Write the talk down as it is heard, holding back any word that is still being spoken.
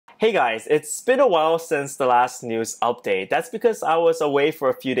Hey guys, it's been a while since the last news update. That's because I was away for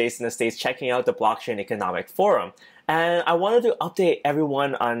a few days in the States checking out the Blockchain Economic Forum. And I wanted to update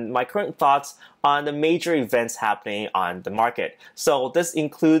everyone on my current thoughts on the major events happening on the market. So this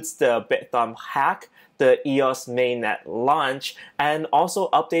includes the Bithumb hack, the EOS Mainnet launch, and also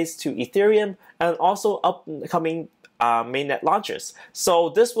updates to Ethereum and also upcoming mainnet launches. So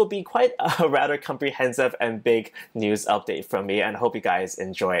this will be quite a rather comprehensive and big news update from me, and I hope you guys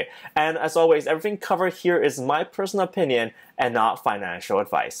enjoy. And as always, everything covered here is my personal opinion and not financial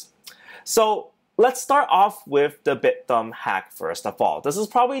advice. So let's start off with the Bithumb hack first of all. This is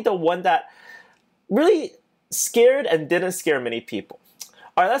probably the one that really scared and didn't scare many people.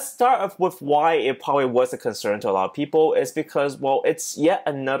 All right, let's start off with why it probably was a concern to a lot of people. Is because, well, it's yet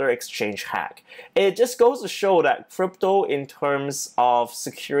another exchange hack. It just goes to show that crypto, in terms of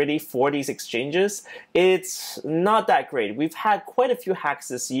security for these exchanges, it's not that great. We've had quite a few hacks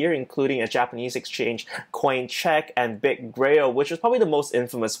this year, including a Japanese exchange, CoinCheck, and Big Grail, which was probably the most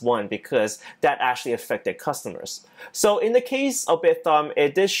infamous one because that actually affected customers. So in the case of Bithumb,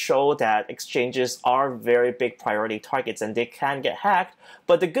 it did show that exchanges are very big priority targets and they can get hacked.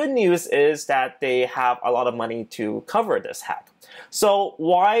 But the good news is that they have a lot of money to cover this hack. So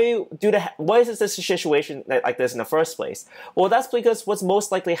why is this a situation like this in the first place? Well, that's because what's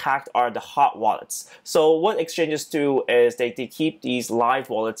most likely hacked are the hot wallets. So what exchanges do is they keep these live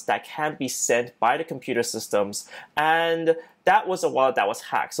wallets that can be sent by the computer systems, and that was a wallet that was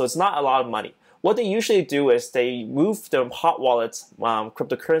hacked. So it's not a lot of money. What they usually do is they move the hot wallets,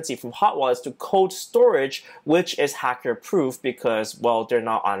 cryptocurrency from hot wallets to cold storage, which is hacker proof because, well, they're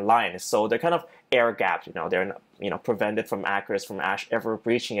not online. So they're kind of air gapped, they're not, prevented from hackers from ever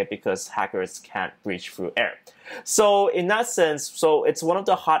breaching it because hackers can't breach through air. So in that sense, it's one of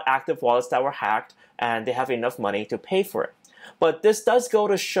the hot active wallets that were hacked and they have enough money to pay for it. But this does go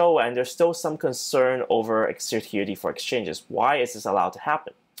to show, and there's still some concern over security for exchanges. Why is this allowed to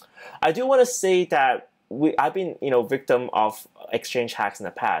happen? I do want to say that I've been, victim of exchange hacks in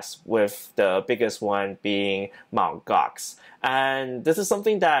the past, with the biggest one being Mt. Gox. And this is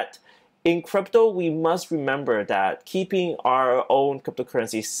something that in crypto, we must remember that keeping our own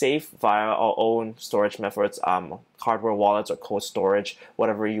cryptocurrency safe via our own storage methods, hardware wallets or cold storage,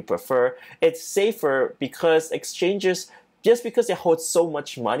 whatever you prefer, it's safer because exchanges, just because they hold so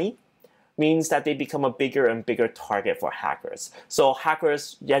much money, means that they become a bigger and bigger target for hackers. So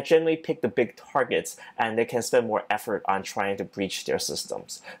hackers generally pick the big targets and they can spend more effort on trying to breach their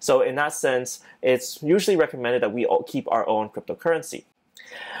systems. So in that sense, it's usually recommended that we all keep our own cryptocurrency.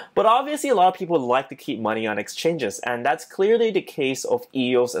 But obviously a lot of people like to keep money on exchanges, and that's clearly the case of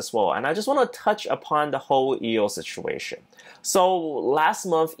EOS as well. And I just want to touch upon the whole EOS situation. So last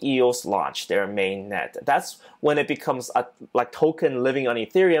month EOS launched their mainnet. That's when it becomes a token living on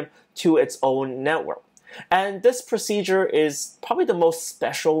Ethereum to its own network. And this procedure is probably the most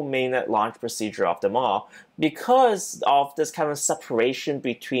special mainnet launch procedure of them all because of this kind of separation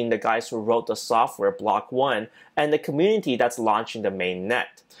between the guys who wrote the software, Block 1, and the community that's launching the mainnet.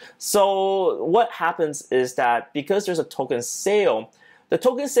 So what happens is that because there's a token sale, the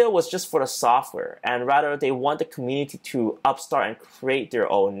token sale was just for the software, and rather they want the community to upstart and create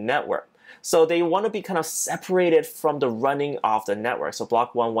their own network. So they want to be kind of separated from the running of the network. So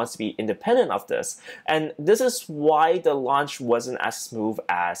Block 1 wants to be independent of this. And this is why the launch wasn't as smooth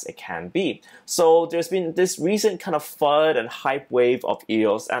as it can be. So there's been this recent kind of FUD and hype wave of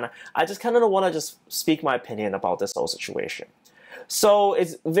EOS, and I just kind of want to just speak my opinion about this whole situation. So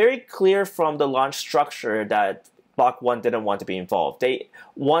it's very clear from the launch structure that Block 1 didn't want to be involved. They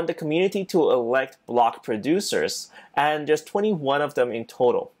want the community to elect block producers, and there's 21 of them in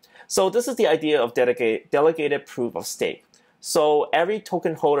total. So this is the idea of delegated proof of stake. So every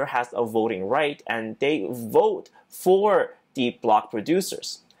token holder has a voting right, and they vote for the block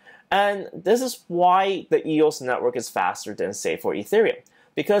producers. And this is why the EOS network is faster than, say, for Ethereum.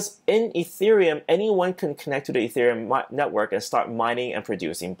 Because in Ethereum, anyone can connect to the Ethereum network and start mining and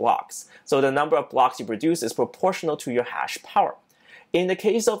producing blocks. So the number of blocks you produce is proportional to your hash power. In the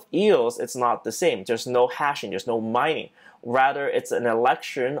case of EOS, it's not the same. There's no hashing, there's no mining. Rather, it's an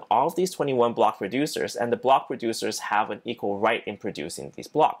election of these 21 block producers, and the block producers have an equal right in producing these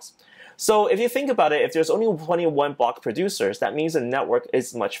blocks. So if you think about it, if there's only 21 block producers, that means the network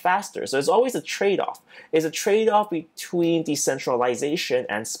is much faster. So it's always a trade-off. It's a trade-off between decentralization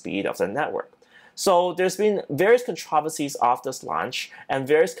and speed of the network. So there's been various controversies of this launch and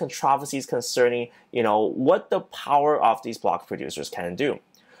various controversies concerning, what the power of these block producers can do.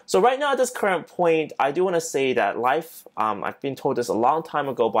 So right now at this current point, I do want to say that life, I've been told this a long time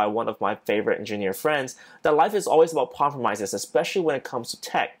ago by one of my favorite engineer friends, that life is always about compromises, especially when it comes to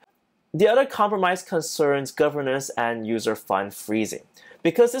tech. The other compromise concerns governance and user fund freezing.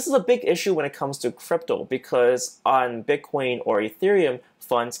 Because this is a big issue when it comes to crypto, because on Bitcoin or Ethereum,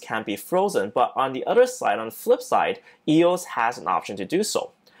 funds can be frozen, but on the other side, on the flip side, EOS has an option to do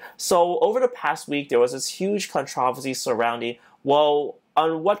so. So over the past week, there was this huge controversy surrounding, well,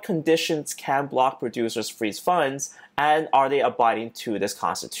 on what conditions can block producers freeze funds, and are they abiding to this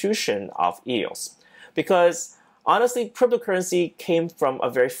constitution of EOS? Because honestly, cryptocurrency came from a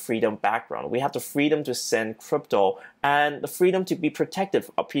very freedom background. We have the freedom to send crypto and the freedom to be protected,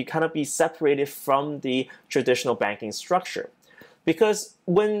 kind of be separated from the traditional banking structure. Because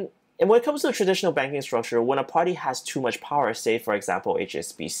when it comes to the traditional banking structure, when a party has too much power, say for example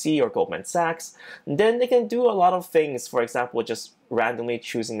HSBC or Goldman Sachs, then they can do a lot of things. For example, just randomly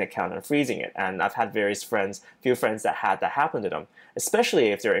choosing the account and freezing it. And I've had few friends that had that happen to them, especially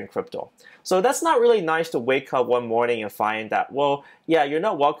if they're in crypto. So that's not really nice to wake up one morning and find that, well, yeah, you're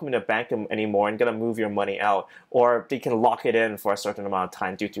not welcome in the bank anymore and gonna move your money out, or they can lock it in for a certain amount of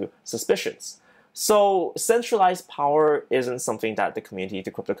time due to suspicions. So centralized power isn't something that the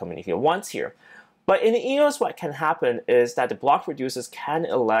crypto community wants here. But in EOS, what can happen is that the block producers can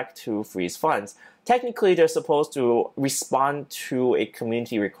elect to freeze funds. Technically, they're supposed to respond to a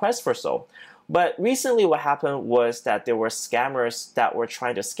community request for so. But recently what happened was that there were scammers that were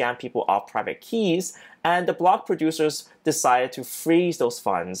trying to scam people off private keys, and the block producers decided to freeze those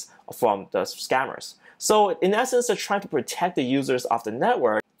funds from the scammers. So in essence, they're trying to protect the users of the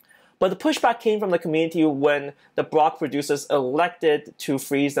network. But the pushback came from the community when the block producers elected to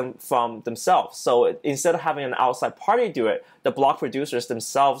freeze them from themselves. So instead of having an outside party do it, the block producers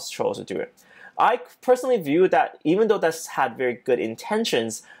themselves chose to do it. I personally view that even though that's had very good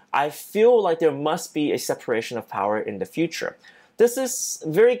intentions, I feel like there must be a separation of power in the future. This is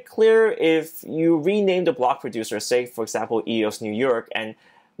very clear if you rename the block producer, say for example EOS New York, and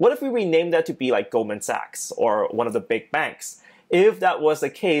what if we rename that to be like Goldman Sachs or one of the big banks? If that was the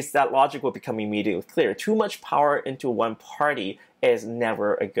case, that logic would become immediately clear. Too much power into one party is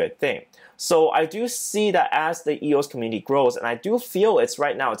never a good thing. So I do see that as the EOS community grows, and I do feel it's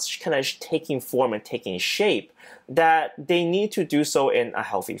right now, it's kind of taking form and taking shape, that they need to do so in a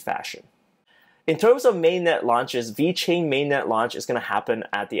healthy fashion. In terms of mainnet launches, Vechain Mainnet launch is going to happen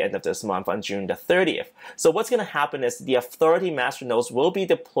at the end of this month on June the 30th. So what's going to happen is the authority masternodes will be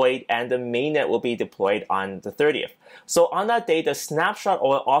deployed and the mainnet will be deployed on the 30th. So on that day, the snapshot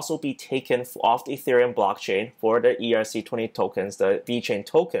will also be taken off the Ethereum blockchain for the ERC20 tokens, the VeChain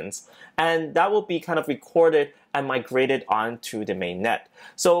tokens, and that will be kind of recorded and migrated onto the mainnet.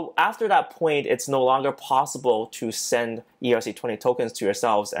 So after that point, it's no longer possible to send ERC20 tokens to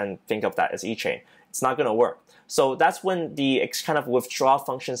yourselves and think of that as eChain. It's not going to work. So that's when the kind of withdrawal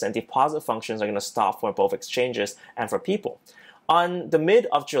functions and deposit functions are going to stop for both exchanges and for people. On the mid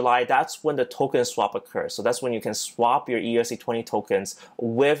of July, that's when the token swap occurs. So that's when you can swap your ERC20 tokens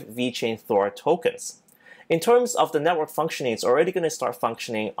with VeChainThor tokens. In terms of the network functioning, it's already going to start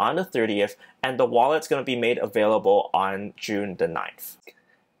functioning on the 30th, and the wallet's going to be made available on June the 9th.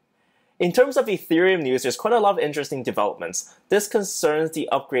 In terms of Ethereum news, there's quite a lot of interesting developments. This concerns the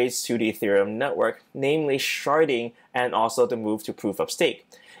upgrades to the Ethereum network, namely sharding and also the move to proof of stake.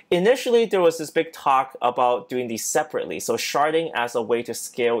 Initially, there was this big talk about doing these separately. So sharding as a way to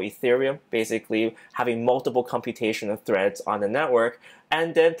scale Ethereum, basically having multiple computational threads on the network,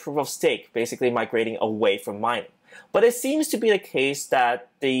 and then proof of stake, basically migrating away from mining. But it seems to be the case that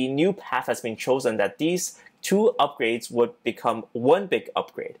the new path has been chosen, that these two upgrades would become one big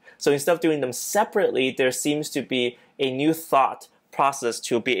upgrade. So instead of doing them separately, there seems to be a new thought process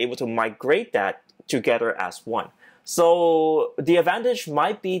to be able to migrate that together as one. So the advantage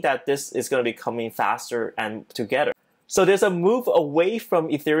might be that this is going to be coming faster and together. So there's a move away from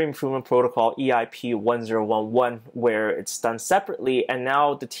Ethereum Improvement Protocol EIP 1011 where it's done separately, and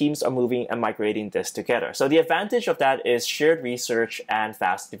now the teams are moving and migrating this together. So the advantage of that is shared research and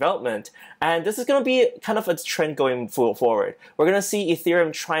fast development, and this is going to be kind of a trend going forward. We're going to see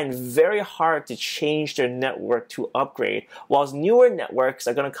Ethereum trying very hard to change their network to upgrade, whilst newer networks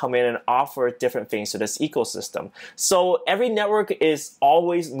are going to come in and offer different things to this ecosystem. So every network is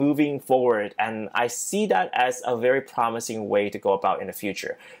always moving forward, and I see that as a very promising way to go about in the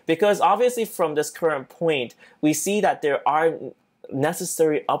future. Because obviously from this current point, we see that there are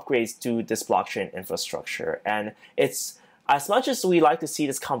necessary upgrades to this blockchain infrastructure. And it's, as much as we like to see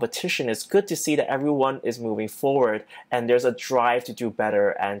this competition, it's good to see that everyone is moving forward and there's a drive to do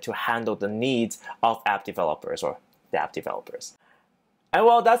better and to handle the needs of app developers or the app developers. And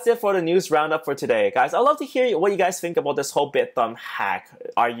well, that's it for the news roundup for today, guys. I'd love to hear what you guys think about this whole Bithumb hack.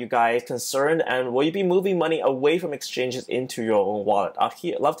 Are you guys concerned, and will you be moving money away from exchanges into your own wallet? I'd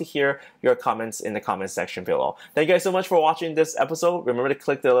love to hear your comments in the comment section below. Thank you guys so much for watching this episode. Remember to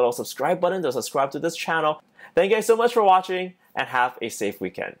click the little subscribe button to subscribe to this channel. Thank you guys so much for watching, and have a safe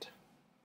weekend.